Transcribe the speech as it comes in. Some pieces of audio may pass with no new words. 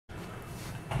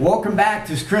Welcome back.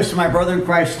 This is Chris and my brother in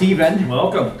Christ, Stephen.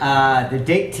 Welcome. The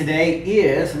date today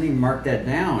is, let me mark that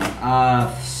down,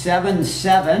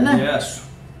 7/7. Yes.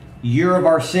 Year of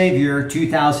our Savior,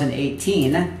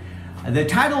 2018. The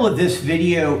title of this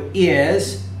video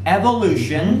is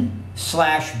Evolution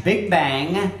 / Big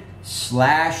Bang /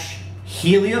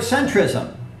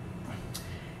 Heliocentrism.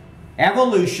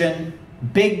 Evolution,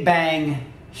 Big Bang,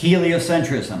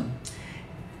 Heliocentrism.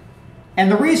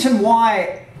 And the reason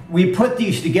why we put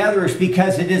these together is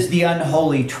because it is the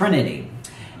unholy Trinity.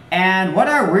 And what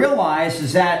I realize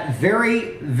is that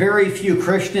very, very few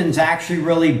Christians actually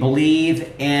really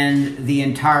believe in the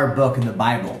entire book of the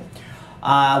Bible.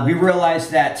 We realize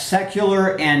that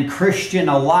secular and Christian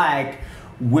alike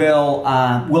will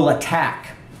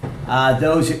attack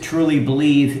those that truly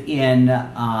believe in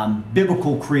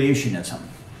biblical creationism.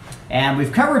 And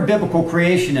we've covered biblical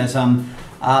creationism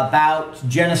about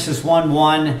Genesis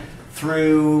 1:1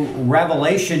 through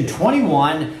Revelation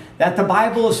 21, that the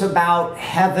Bible is about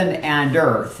heaven and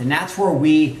earth, and that's where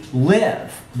we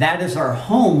live. That is our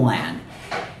homeland.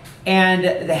 And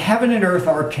the heaven and earth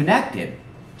are connected.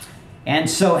 And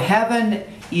so heaven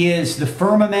is the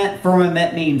firmament.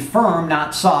 Firmament means firm,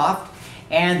 not soft.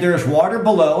 And there's water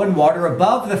below and water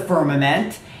above the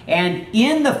firmament. And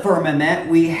in the firmament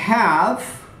we have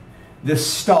the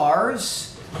stars.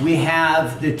 We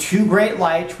have the two great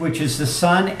lights, which is the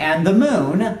sun and the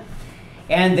moon.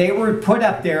 And they were put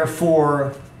up there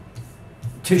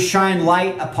to shine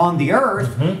light upon the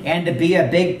earth and to be a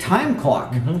big time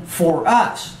clock for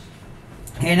us.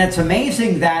 And it's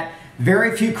amazing that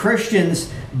very few Christians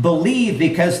believe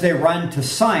because they run to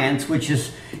science, which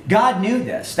is, God knew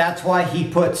this. That's why he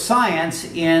put science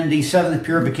in the seventh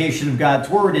purification of God's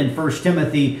word in 1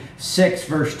 Timothy 6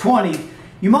 verse 20.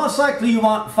 You most likely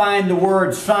won't find the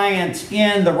word science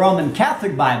in the Roman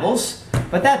Catholic Bibles,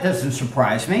 but that doesn't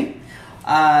surprise me.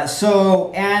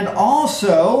 And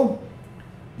also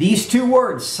these two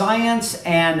words, science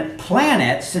and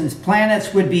planets, since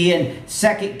planets would be in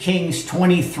 2 Kings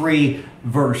 23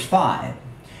 verse 5.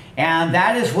 And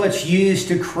that is what's used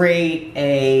to create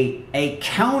a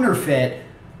counterfeit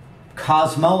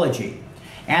cosmology.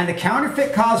 And the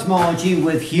counterfeit cosmology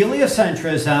with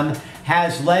heliocentrism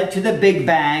has led to the Big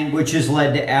Bang, which has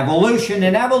led to evolution.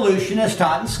 And evolution is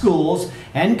taught in schools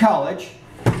and college.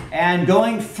 And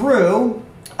going through,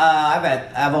 I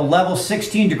have a level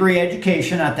 16 degree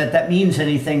education. Not that that means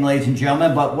anything, ladies and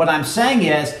gentlemen, but what I'm saying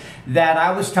is that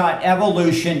I was taught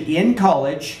evolution in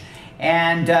college,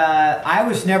 and I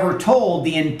was never told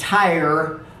the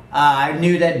entire, I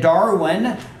knew that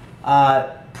Darwin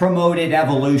promoted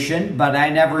evolution, but I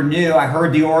never knew. I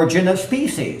heard the origin of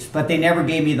species, but they never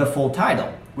gave me the full title,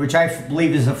 which I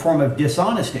believe is a form of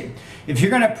dishonesty. If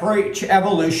you're going to preach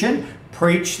evolution,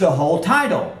 preach the whole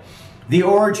title. The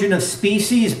origin of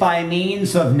species by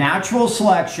means of natural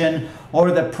selection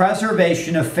or the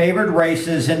preservation of favored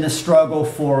races in the struggle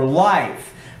for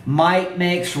life. Might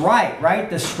makes right, right?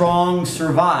 The strong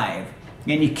survive,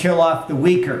 and you kill off the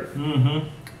weaker.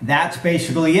 That's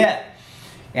basically it.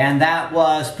 And that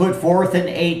was put forth in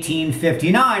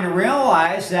 1859. And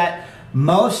realize that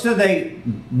most of the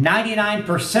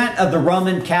 99% of the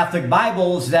Roman Catholic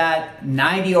Bibles that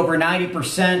over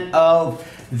 90% of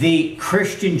the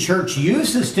Christian church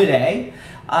uses today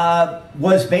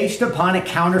was based upon a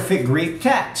counterfeit Greek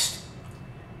text.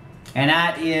 And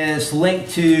that is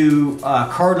linked to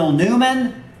Cardinal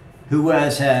Newman, who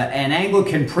was an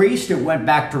Anglican priest that went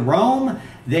back to Rome.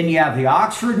 Then you have the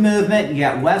Oxford movement, and you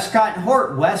got Westcott and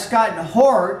Hort. Westcott and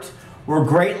Hort were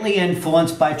greatly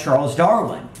influenced by Charles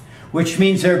Darwin, which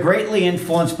means they're greatly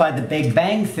influenced by the Big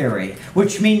Bang Theory,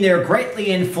 which means they're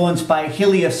greatly influenced by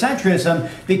heliocentrism,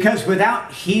 because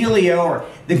without Helio, or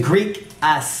the Greek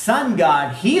sun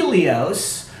god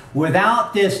Helios,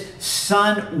 without this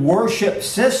sun worship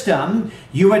system,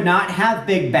 you would not have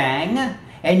Big Bang,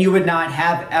 and you would not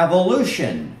have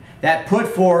evolution that put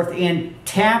forth and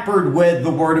tampered with the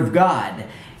Word of God.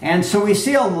 And so we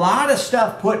see a lot of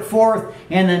stuff put forth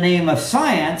in the name of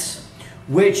science,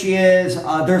 which is,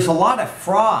 there's a lot of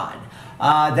fraud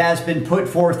that has been put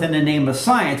forth in the name of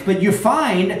science. But you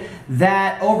find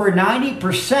that over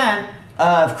 90%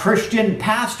 of Christian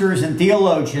pastors and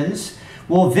theologians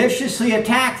will viciously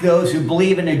attack those who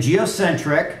believe in a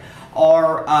geocentric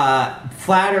or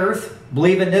flat earth,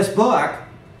 believe in this book.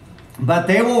 But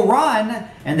they will run,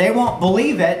 and they won't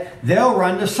believe it, they'll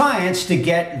run to science to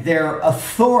get their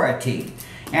authority.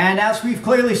 And as we've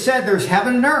clearly said, there's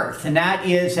heaven and earth, and that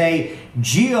is a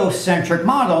geocentric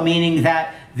model, meaning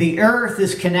that the earth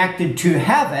is connected to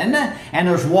heaven, and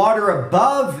there's water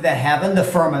above the heaven, the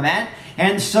firmament,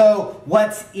 And so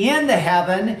what's in the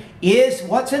heaven is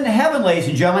what's in the heaven, ladies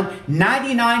and gentlemen.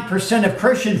 99% of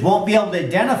Christians won't be able to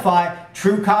identify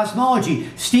true cosmology.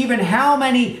 Stephen, how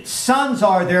many suns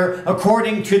are there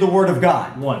according to the Word of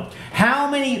God? One. How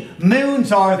many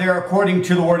moons are there according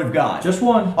to the Word of God? Just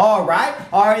one. All right.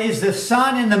 Is the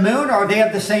sun and the moon, are they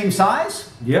of the same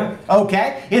size? Yeah.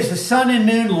 Okay. Is the sun and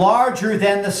moon larger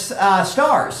than the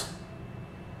stars?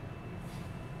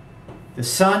 The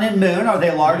sun and moon, are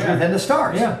they larger than the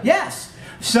stars? Yeah. Yes.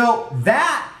 So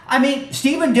that, I mean,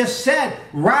 Stephen just said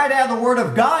right out of the Word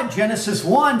of God, Genesis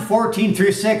 1, 14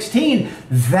 through 16,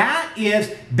 that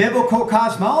is biblical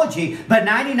cosmology. But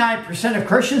 99% of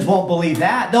Christians won't believe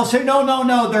that. They'll say, no, no,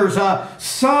 no, there's a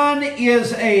sun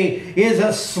is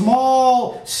a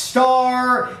small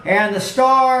star, and the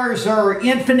stars are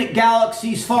infinite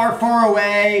galaxies far, far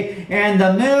away, and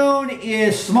the moon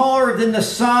is smaller than the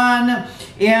sun,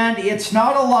 and it's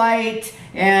not a light,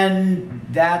 and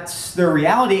that's the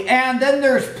reality. And then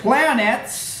there's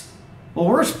planets. Well,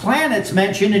 where's planets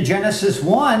mentioned in Genesis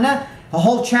 1? The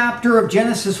whole chapter of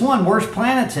Genesis 1, where's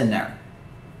planets in there?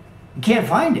 You can't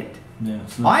find it. Yeah,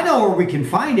 I know where we can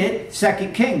find it.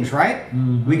 2 Kings, right?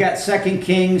 Mm-hmm. We got 2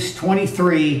 Kings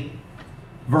 23,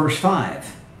 verse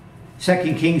 5.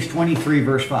 2 Kings 23,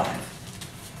 verse 5.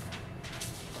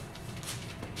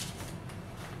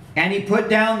 And he put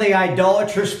down the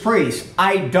idolatrous priests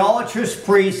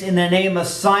in the name of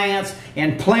science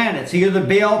and planets. He are the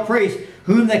Baal priests,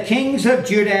 whom the kings of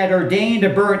Judah had ordained to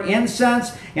burn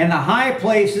incense in the high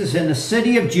places in the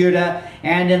city of Judah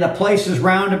and in the places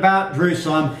round about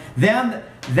Jerusalem. Them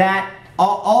that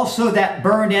also that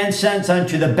burned incense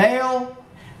unto the Baal,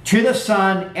 to the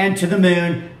sun, and to the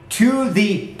moon, to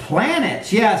the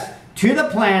planets, yes, to the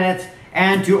planets,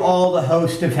 and to all the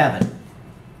host of heaven.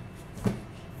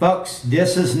 Folks,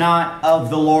 this is not of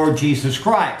the Lord Jesus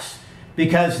Christ,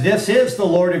 because this is the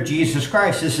Lord of Jesus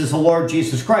Christ. This is the Lord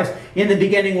Jesus Christ. In the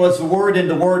beginning was the Word, and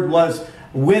the Word was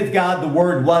with God. The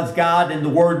Word was God, and the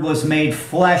Word was made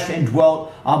flesh and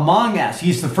dwelt among us.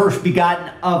 He's the first begotten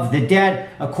of the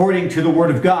dead, according to the Word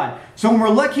of God. So when we're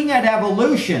looking at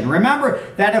evolution, remember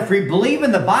that if we believe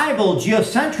in the Bible,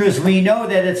 geocentrism, we know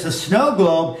that it's a snow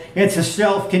globe. It's a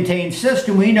self-contained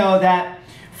system. We know that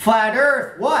flat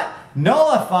Earth, what?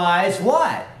 Nullifies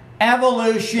what?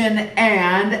 Evolution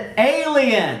and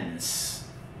aliens.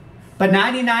 But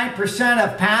 99%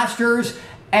 of pastors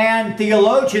and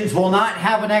theologians will not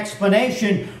have an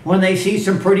explanation when they see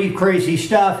some pretty crazy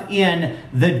stuff in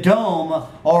the dome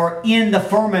or in the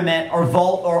firmament or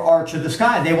vault or arch of the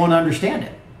sky. They won't understand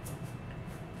it.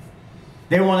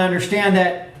 They won't understand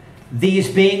that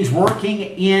these beings working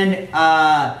in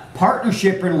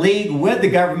partnership and league with the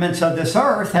governments of this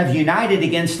earth have united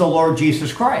against the Lord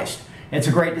Jesus Christ. It's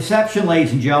a great deception,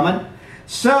 ladies and gentlemen.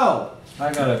 So,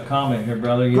 I got a comment here,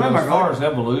 brother. You know, as far as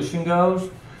evolution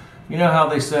goes, you know how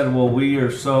they said, well, we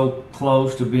are so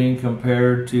close to being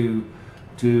compared to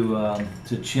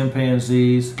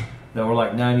chimpanzees that we're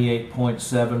like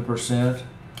 98.7%.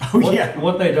 Oh, yeah.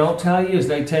 What they don't tell you is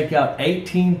they take out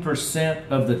 18%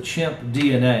 of the chimp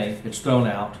DNA. It's thrown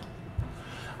out.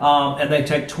 And they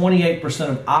take 28%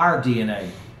 of our DNA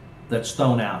that's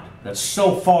thrown out. That's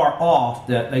so far off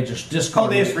that they just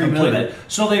discard it completely.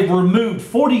 So they've removed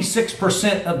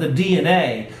 46% of the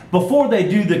DNA before they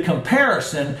do the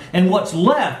comparison, and what's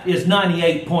left is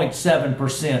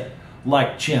 98.7%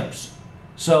 like chimps.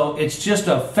 So it's just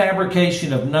a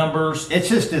fabrication of numbers. It's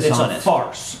just dishonest. It's a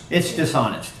farce. It's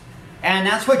dishonest. And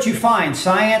that's what you find.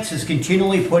 Science is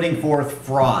continually putting forth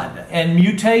fraud. And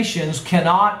mutations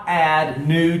cannot add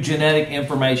new genetic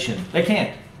information. They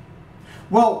can't.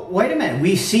 Well, wait a minute.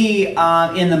 We see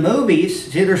in the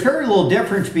movies, see, there's very little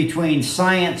difference between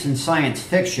science and science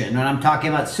fiction. And I'm talking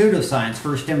about pseudoscience,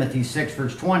 1 Timothy 6,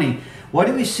 verse 20. What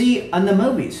do we see in the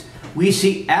movies? We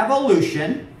see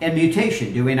evolution and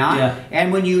mutation, do we not? Yeah.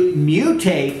 And when you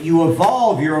mutate, you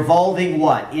evolve. You're evolving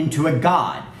what? Into a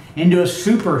god, into a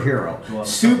superhero,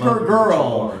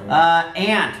 Supergirl,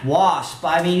 Ant, Wasp.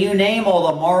 I mean, you name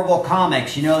all the Marvel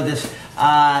comics. You know this.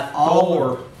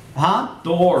 Thor. Huh?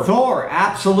 Thor,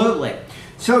 absolutely.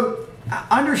 So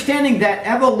understanding that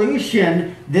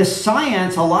evolution, this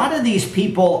science, a lot of these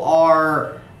people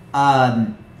are,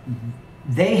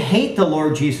 they hate the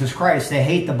Lord Jesus Christ. They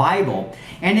hate the Bible.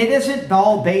 And it isn't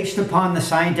all based upon the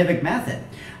scientific method.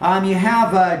 You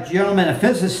have a gentleman, a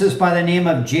physicist by the name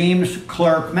of James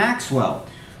Clerk Maxwell.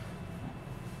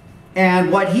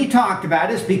 And what he talked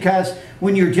about is because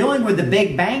when you're dealing with the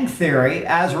Big Bang Theory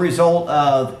as a result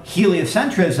of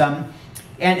heliocentrism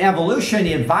and evolution,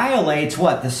 it violates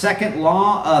what? The second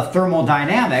law of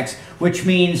thermodynamics, which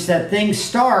means that things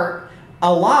start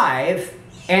alive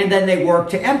and then they work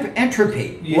to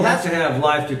entropy. You have to have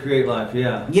life to create life,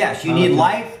 yeah. Yes, you need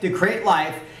life to create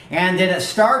life, and then it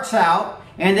starts out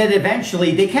and then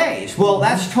eventually decays. Well,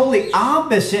 that's totally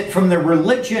opposite from the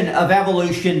religion of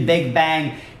evolution, Big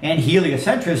Bang, and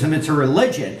heliocentrism. It's a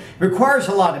religion. It requires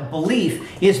a lot of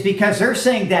belief, is because they're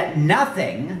saying that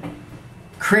nothing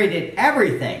created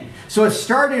everything. So it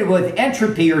started with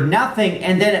entropy or nothing,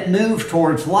 and then it moved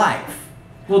towards life.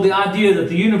 Well, the idea that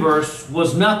the universe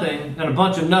was nothing and a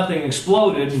bunch of nothing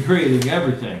exploded and created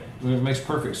everything. I mean, it makes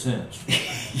perfect sense.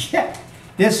 Yeah,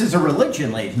 this is a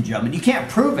religion, ladies and gentlemen. You can't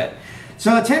prove it.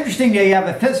 So it's interesting that you have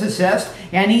a physicist,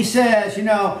 and he says, you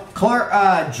know,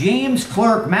 James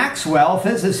Clerk Maxwell,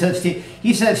 physicist,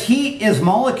 he says heat is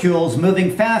molecules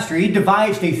moving faster. He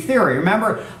devised a theory.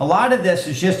 Remember, a lot of this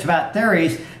is just about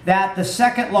theories, that the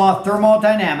second law of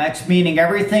thermodynamics, meaning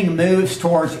everything moves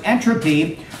towards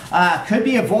entropy, could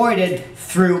be avoided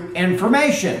through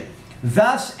information.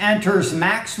 Thus enters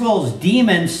Maxwell's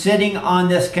demon sitting on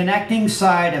this connecting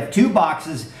side of two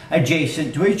boxes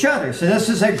adjacent to each other. So this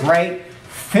is a great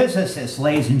physicist,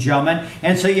 ladies and gentlemen.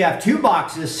 And so you have two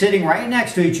boxes sitting right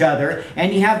next to each other,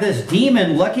 and you have this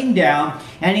demon looking down,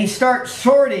 and he starts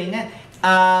sorting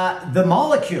the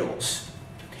molecules.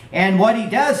 And what he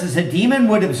does is the demon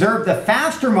would observe the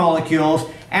faster molecules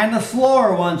and the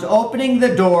slower ones, opening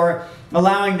the door,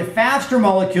 allowing the faster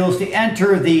molecules to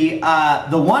enter the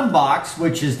one box,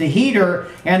 which is the heater,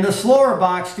 and the slower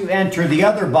box to enter the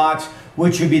other box,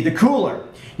 which would be the cooler.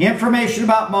 The information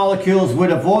about molecules would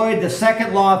avoid the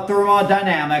second law of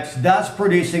thermodynamics, thus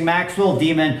producing Maxwell's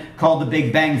demon called the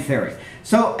Big Bang Theory.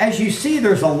 So as you see,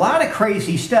 there's a lot of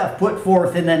crazy stuff put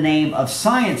forth in the name of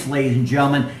science, ladies and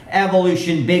gentlemen.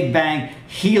 Evolution, Big Bang,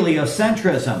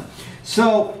 heliocentrism.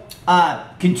 So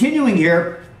continuing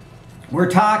here, we're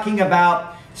talking about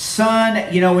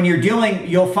sun. You know, when you're dealing,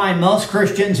 you'll find most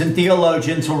Christians and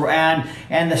theologians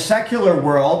and the secular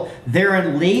world, they're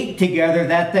in league together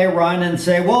that they run and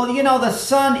say, well, you know, the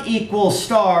sun equals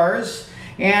stars,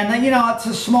 and, you know, it's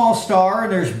a small star,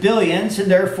 and there's billions,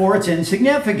 and therefore it's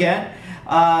insignificant.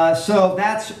 So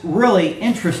that's really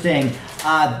interesting.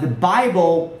 The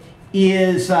Bible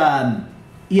is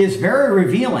very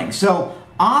revealing. So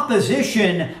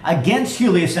opposition against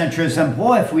heliocentrism,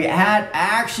 boy, if we had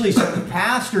actually some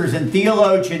pastors and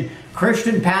theologians,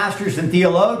 Christian pastors and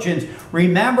theologians,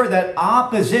 remember that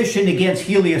opposition against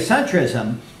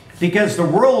heliocentrism, because the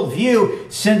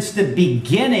worldview since the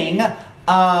beginning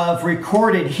of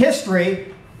recorded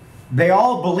history, they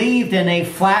all believed in a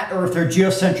flat earth or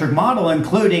geocentric model,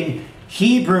 including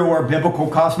Hebrew or biblical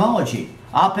cosmology.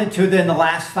 Up into the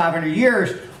last 500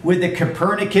 years, with the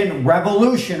Copernican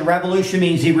revolution. Revolution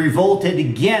means he revolted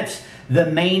against the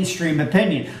mainstream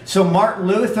opinion. So Martin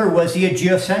Luther, was he a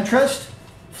geocentrist?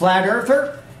 Flat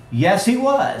earther? Yes, he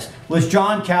was. Was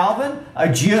John Calvin a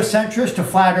geocentrist, a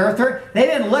flat earther? They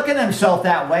didn't look at themselves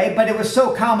that way, but it was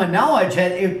so common knowledge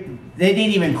that they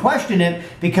didn't even question it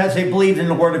because they believed in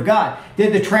the Word of God.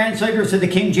 Did the translators of the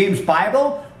King James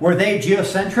Bible, were they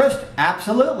geocentrist?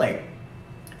 Absolutely.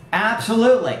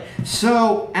 Absolutely.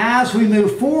 So as we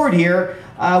move forward here,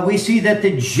 we see that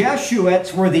the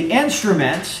Jesuits were the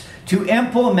instruments to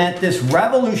implement this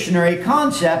revolutionary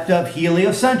concept of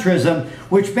heliocentrism,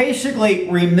 which basically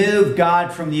removed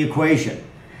God from the equation.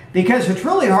 Because it's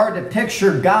really hard to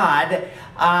picture God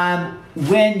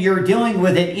when you're dealing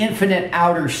with an infinite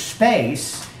outer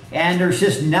space, and there's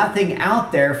just nothing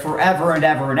out there forever and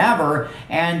ever and ever.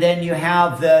 And then you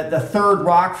have the third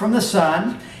rock from the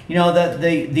sun. You know,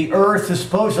 the earth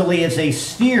supposedly is a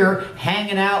sphere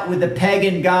hanging out with the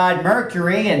pagan god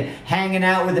Mercury, and hanging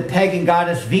out with the pagan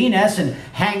goddess Venus, and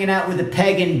hanging out with the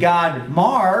pagan god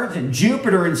Mars and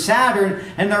Jupiter and Saturn,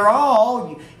 and they're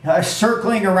all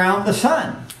circling around the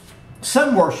sun.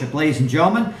 Sun worship, ladies and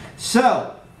gentlemen.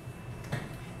 So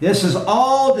this is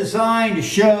all designed to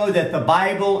show that the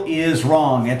Bible is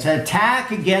wrong. It's an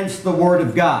attack against the Word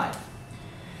of God.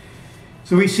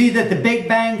 So we see that the Big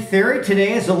Bang Theory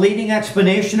today is a leading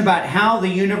explanation about how the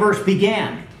universe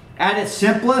began. At its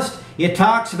simplest, it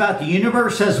talks about the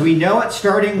universe as we know it,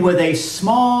 starting with a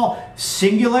small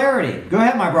singularity. Go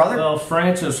ahead, my brother. Well,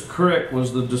 Francis Crick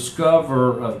was the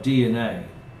discoverer of DNA.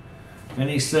 And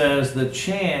he says the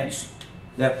chance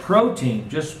that protein,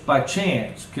 just by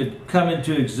chance, could come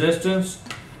into existence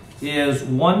is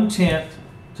 1/10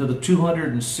 to the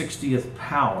 260th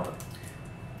power.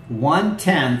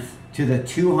 1/10 to the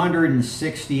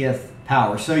 260th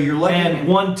power. So you're looking and at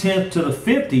 1/10 to the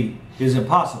 50 is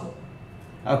impossible.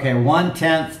 Okay,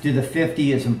 1/10 to the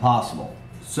 50 is impossible.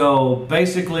 So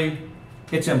basically,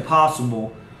 it's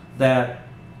impossible that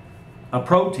a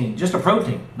protein, just a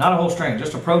protein, not a whole strand,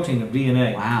 just a protein of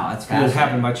DNA. Wow, that's It fascinating.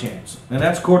 happened by chance. And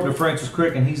that's according to Francis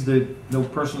Crick, and he's the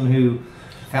person who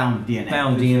Found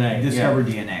DNA. Discovered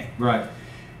DNA. Right.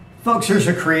 Folks, there's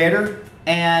a creator,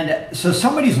 and so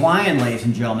somebody's lying, ladies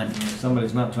and gentlemen.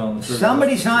 Somebody's not telling the truth.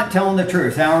 Somebody's not telling the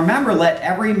truth. Now remember, let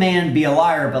every man be a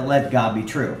liar, but let God be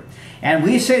true. And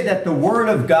we say that the Word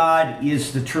of God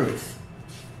is the truth.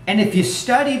 And if you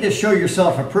study to show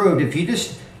yourself approved, if you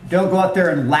just don't go out there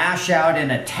and lash out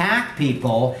and attack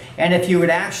people, and if you would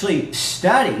actually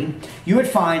study, you would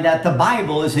find that the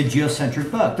Bible is a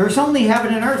geocentric book. There's only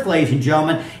heaven and earth, ladies and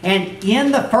gentlemen, and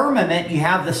in the firmament you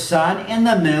have the sun and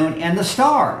the moon and the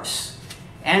stars.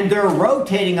 And they're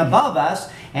rotating above us,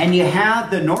 and you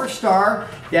have the North Star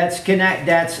that's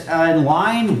in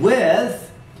line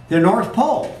with the North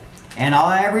Pole. And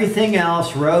everything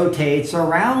else rotates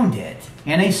around it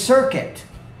in a circuit.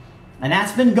 And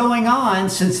that's been going on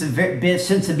since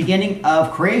the beginning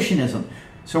of creationism.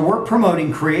 So we're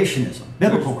promoting creationism,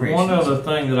 biblical creationism. One other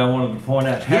thing that I wanted to point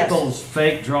out. Yes. Haeckel's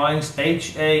fake drawings,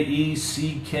 Haeckels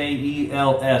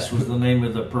was the name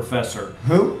of the professor.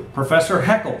 Who? Professor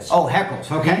Haeckel's. Oh,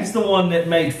 Haeckel's, okay. He's the one that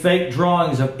made fake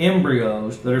drawings of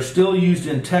embryos that are still used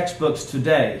in textbooks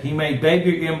today. He made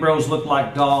baby embryos look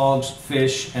like dogs,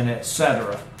 fish, and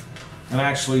etc. And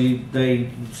actually,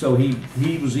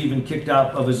 he was even kicked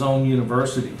out of his own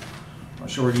university. I'm not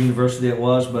sure what university it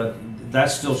was, but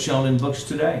that's still shown in books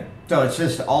today. So it's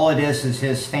just, all it is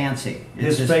his fancy.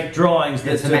 His fake drawings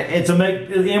to make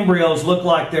the embryos look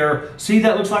like see,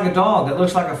 that looks like a dog, that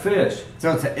looks like a fish.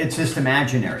 So it's just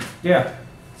imaginary. Yeah.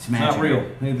 It's imaginary.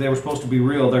 Not real. They were supposed to be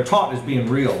real. They're taught as being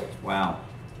real. Wow.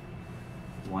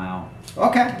 Wow.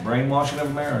 Okay. Brainwashing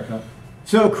of America.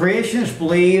 So creationists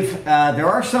believe, there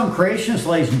are some creationists,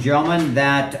 ladies and gentlemen,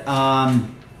 that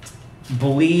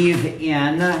believe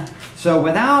in, so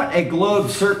without a globe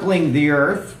circling the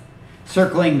earth,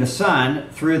 circling the sun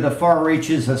through the far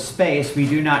reaches of space, we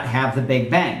do not have the Big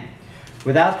Bang.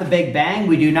 Without the Big Bang,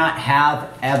 we do not have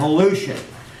evolution.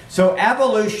 So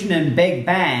evolution and Big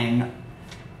Bang,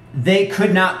 they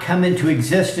could not come into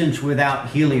existence without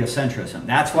heliocentrism.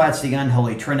 That's why it's the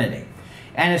unholy trinity.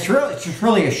 And it's just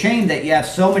really a shame that you have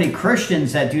so many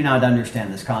Christians that do not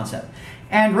understand this concept.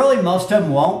 And really most of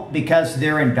them won't, because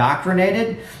they're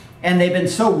indoctrinated and they've been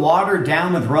so watered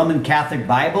down with Roman Catholic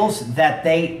Bibles that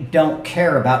they don't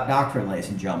care about doctrine, ladies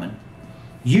and gentlemen.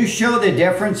 You show the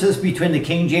differences between the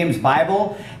King James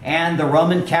Bible and the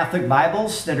Roman Catholic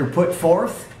Bibles that are put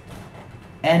forth,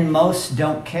 and most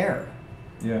don't care.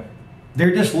 Yeah.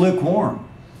 They're just lukewarm.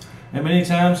 And many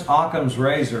times Occam's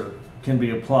razor can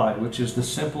be applied, which is the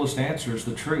simplest answer is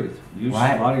the truth. Use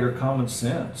Right. a lot of your common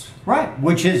sense. Right,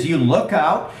 which is you look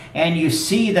out and you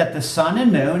see that the sun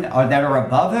and moon that are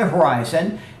above the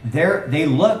horizon, they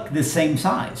look the same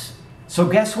size. So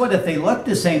guess what? If they look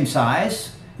the same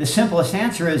size, the simplest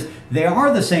answer is they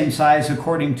are the same size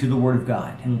according to the Word of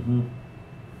God. Mm-hmm.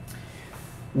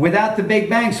 Without the Big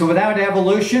Bang, so without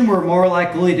evolution, we're more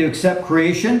likely to accept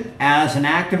creation as an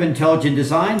act of intelligent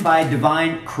design by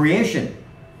divine creation.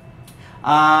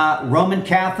 Roman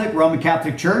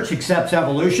Catholic Church accepts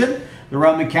evolution. The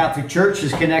Roman Catholic Church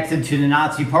is connected to the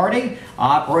Nazi Party.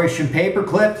 Operation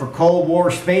Paperclip for Cold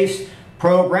War space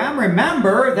program.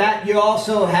 Remember that you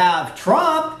also have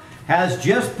Trump has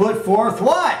just put forth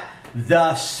what?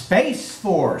 The Space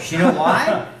Force. You know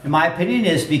why? In my opinion,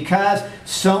 is because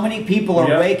so many people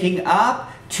are waking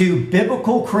up to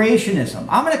biblical creationism.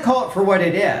 I'm going to call it for what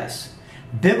it is.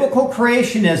 Biblical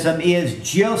creationism is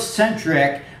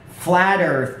geocentric, flat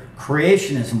earth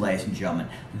creationism, ladies and gentlemen.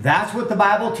 That's what the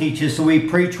Bible teaches, so we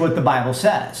preach what the Bible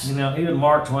says. You know, even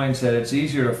Mark Twain said it's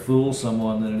easier to fool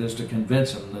someone than it is to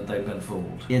convince them that they've been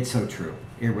fooled. It's so true.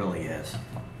 It really is.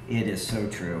 It is so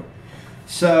true.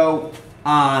 So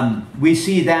we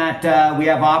see that we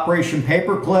have Operation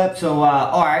Paperclip. So,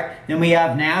 all right. Then we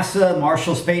have NASA,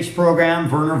 Marshall Space Program,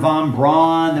 Werner von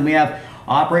Braun. Then we have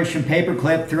Operation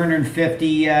Paperclip,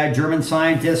 350 German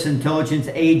scientists, intelligence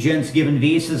agents given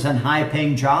visas and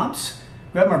high-paying jobs.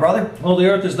 Go ahead, my brother. Well, the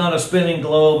Earth is not a spinning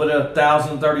globe at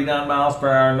 1,039 miles per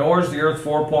hour, nor is the Earth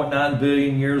 4.9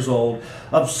 billion years old.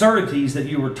 Absurdities that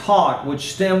you were taught,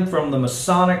 which stem from the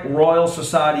Masonic Royal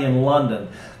Society in London.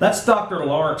 That's Dr.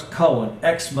 Lawrence Cohen,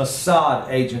 ex-Mossad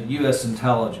agent, U.S.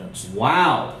 intelligence.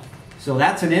 Wow. So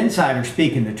that's an insider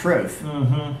speaking the truth.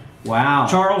 Mm-hmm. Wow.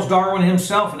 Charles Darwin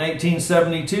himself in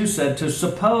 1872 said, to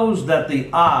suppose that the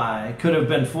eye could have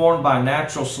been formed by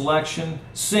natural selection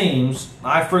seems,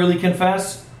 I freely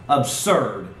confess,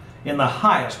 absurd in the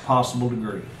highest possible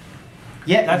degree.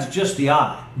 Yeah, that's just the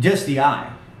eye. Just the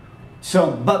eye. So,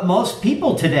 but most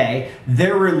people today,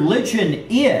 their religion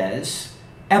is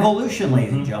evolution,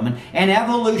 ladies and gentlemen. And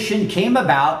evolution came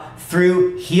about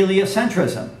through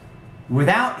heliocentrism.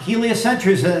 Without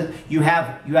heliocentrism, you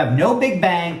have no Big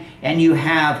Bang and you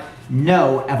have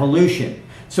no evolution.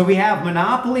 So we have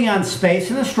monopoly on space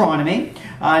and astronomy.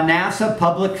 NASA,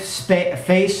 public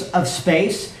face of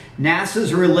space.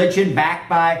 NASA's a religion backed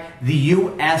by the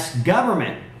U.S.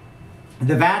 government.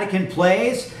 The Vatican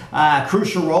plays a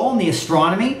crucial role in the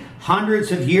astronomy.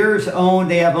 Hundreds of years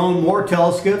they have owned more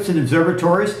telescopes and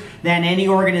observatories than any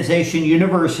organization,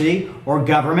 university, or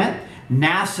government.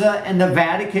 NASA and the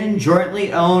Vatican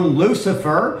jointly own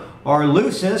Lucifer, or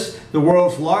Lucis, the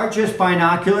world's largest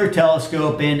binocular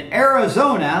telescope in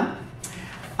Arizona,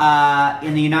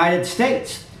 in the United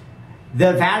States.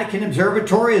 The Vatican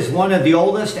Observatory is one of the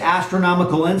oldest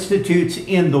astronomical institutes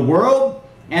in the world,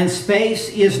 and space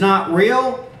is not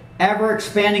real,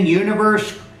 ever-expanding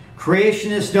universe.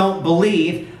 Creationists don't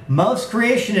believe. Most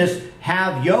creationists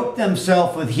have yoked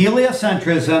themselves with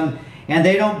heliocentrism, and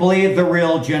they don't believe the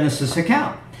real Genesis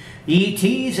account.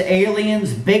 ETs,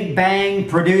 aliens, Big Bang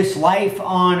produce life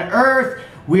on Earth.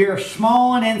 We are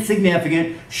small and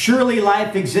insignificant. Surely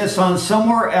life exists on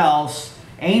somewhere else.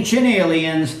 Ancient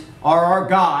aliens are our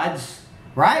gods,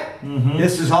 right?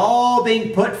 This is all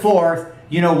being put forth.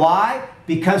 You know why?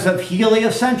 Because of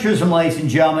heliocentrism, ladies and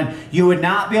gentlemen. You would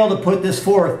not be able to put this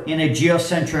forth in a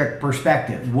geocentric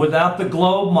perspective. Without the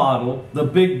globe model, the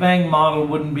Big Bang model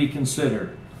wouldn't be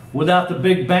considered. Without the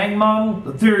Big Bang model,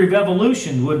 the theory of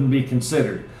evolution wouldn't be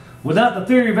considered. Without the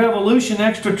theory of evolution,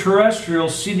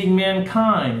 extraterrestrials seeding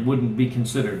mankind wouldn't be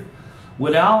considered.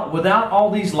 Without all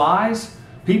these lies,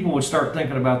 people would start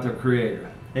thinking about their creator.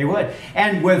 They would.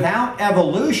 And without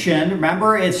evolution,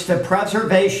 remember, it's the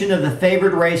preservation of the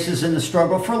favored races in the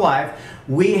struggle for life.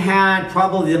 We had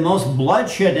probably the most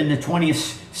bloodshed in the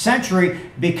 20th century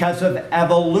because of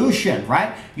evolution,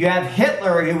 right? You have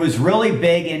Hitler, who was really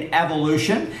big in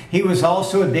evolution. He was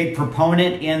also a big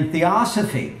proponent in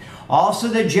theosophy. Also,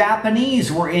 the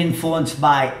Japanese were influenced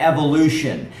by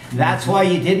evolution. That's why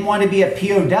you didn't want to be a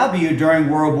POW during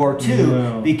World War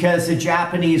II, because the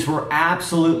Japanese were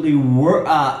absolutely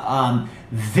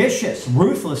vicious,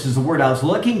 ruthless is the word I was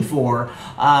looking for,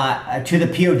 to the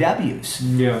POWs.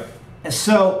 Yeah.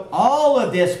 So all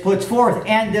of this puts forth,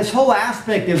 and this whole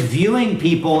aspect of viewing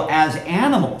people as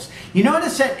animals. You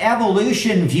notice that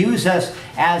evolution views us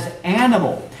as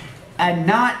animal and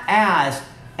not as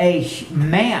a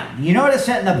man. You notice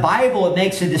that in the Bible it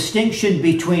makes a distinction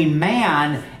between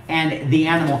man and the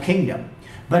animal kingdom.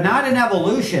 But not in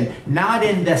evolution, not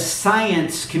in the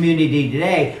science community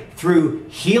today, through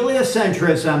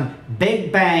heliocentrism,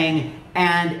 Big Bang,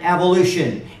 and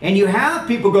evolution. And you have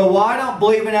people go, well, I don't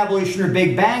believe in evolution or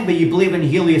Big Bang, but you believe in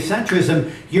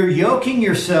heliocentrism. You're yoking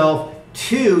yourself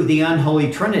to the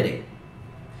unholy Trinity.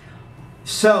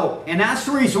 So, and that's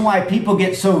the reason why people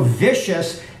get so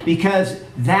vicious, because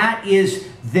that is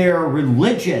their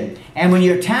religion. And when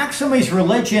you attack somebody's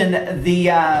religion,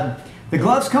 the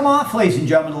gloves come off, ladies and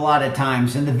gentlemen, a lot of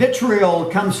times. And the vitriol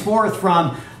comes forth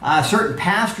from certain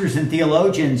pastors and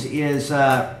theologians is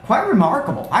quite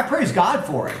remarkable. I praise God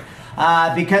for it.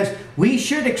 Because we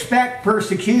should expect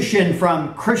persecution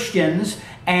from Christians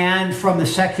and from the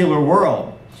secular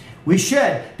world. We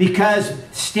should, because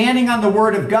standing on the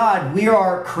Word of God, we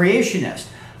are creationists.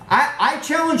 I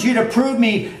challenge you to prove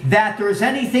me that there's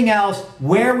anything else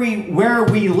where we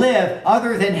live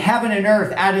other than heaven and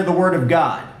earth out of the Word of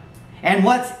God. And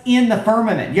what's in the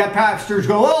firmament? You have pastors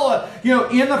go, oh,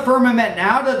 in the firmament and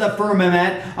out of the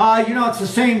firmament, it's the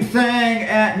same thing.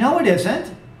 No, it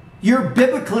isn't. You're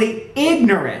biblically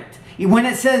ignorant. When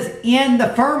it says in the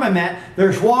firmament,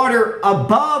 there's water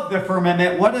above the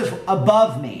firmament. What does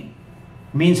above mean?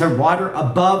 It means there's water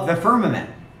above the firmament.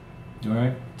 All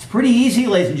right. It's pretty easy,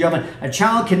 ladies and gentlemen. A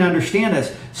child can understand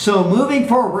this. So moving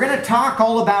forward, we're going to talk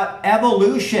all about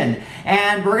evolution.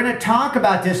 And we're going to talk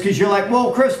about this because you're like,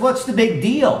 well, Chris, what's the big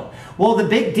deal? Well, the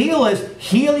big deal is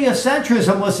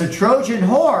heliocentrism was the Trojan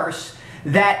horse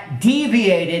that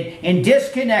deviated and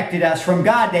disconnected us from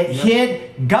God, that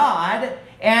hid God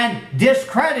and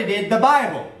discredited the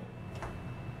Bible.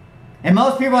 And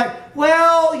most people are like,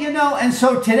 well, and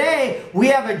so today we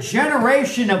have a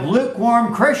generation of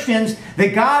lukewarm Christians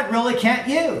that God really can't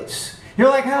use. You're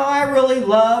like, oh, I really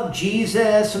love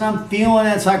Jesus and I'm feeling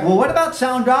it. It's like, well, what about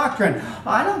sound doctrine?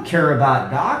 I don't care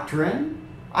about doctrine.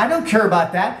 I don't care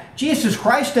about that. Jesus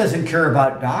Christ doesn't care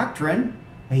about doctrine.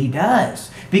 He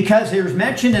does, because there's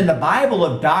mention in the Bible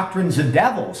of doctrines of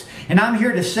devils. And I'm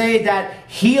here to say that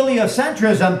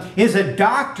heliocentrism is a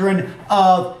doctrine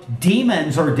of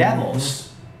demons or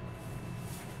devils.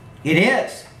 It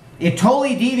is. It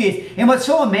totally deviates. And what's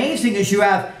so amazing is you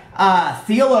have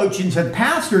theologians and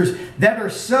pastors that are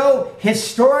so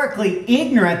historically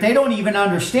ignorant, they don't even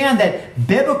understand that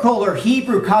biblical or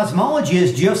Hebrew cosmology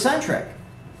is geocentric.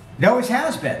 It always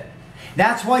has been.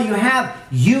 That's why you have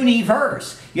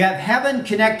universe. You have heaven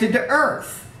connected to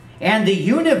earth. And the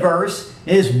universe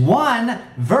is one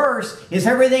verse, is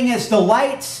everything as the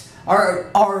lights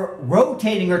are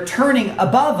rotating or turning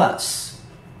above us.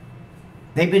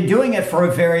 They've been doing it for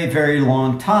a very, very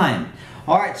long time.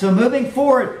 All right, so moving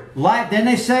forward, then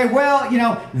they say, well, you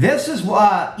know, this is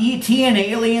E.T. and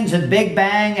aliens and Big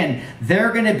Bang, and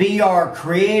they're going to be our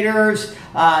creators.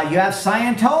 You have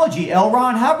Scientology, L.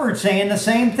 Ron Hubbard saying the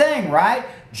same thing, right?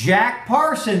 Jack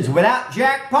Parsons. Without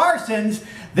Jack Parsons,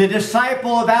 the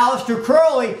disciple of Aleister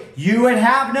Crowley, you would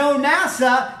have no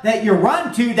NASA that you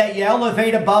run to that you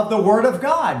elevate above the Word of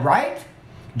God, right?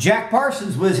 Jack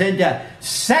Parsons was into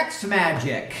sex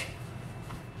magic.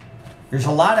 There's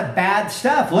a lot of bad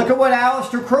stuff. Look at what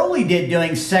Aleister Crowley did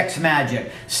doing sex magic.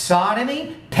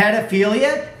 Sodomy,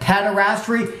 pedophilia,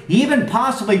 pederasty, even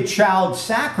possibly child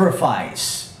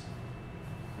sacrifice.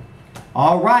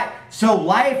 All right, so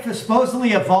life has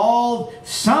supposedly evolved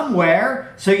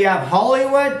somewhere. So you have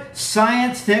Hollywood,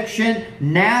 science fiction,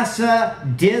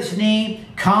 NASA, Disney,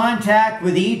 contact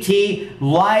with E.T.,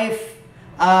 life,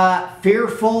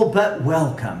 fearful but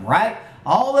welcome, right?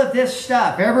 All of this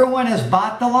stuff, everyone has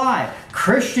bought the lie.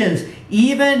 Christians,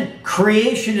 even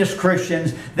creationist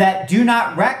Christians that do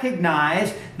not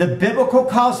recognize the biblical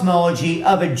cosmology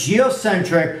of a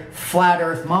geocentric flat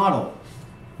earth model.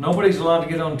 Nobody's allowed to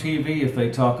get on TV if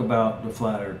they talk about the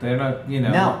flat earth. They're not, you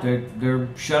know, no. They're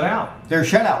shut out. They're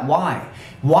shut out. Why?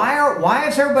 Why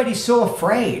is everybody so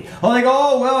afraid? Oh, they go,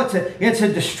 oh, well, it's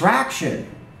a distraction.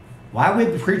 Why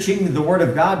would preaching the Word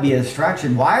of God be a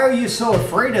distraction? Why are you so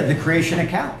afraid of the creation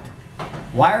account?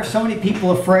 Why are so many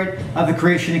people afraid of the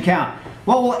creation account?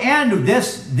 Well, we'll end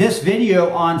this video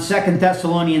on 2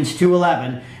 Thessalonians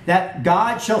 2:11, that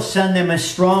God shall send them a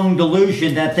strong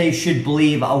delusion that they should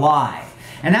believe a lie.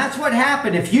 And that's what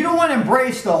happened. If you don't want to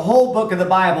embrace the whole book of the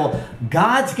Bible,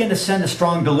 God's going to send a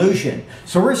strong delusion.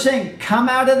 So we're saying, come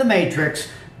out of the matrix,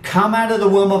 come out of the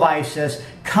womb of Isis,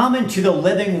 come into the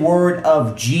living Word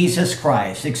of Jesus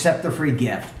Christ. Accept the free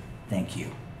gift. Thank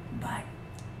you. Bye.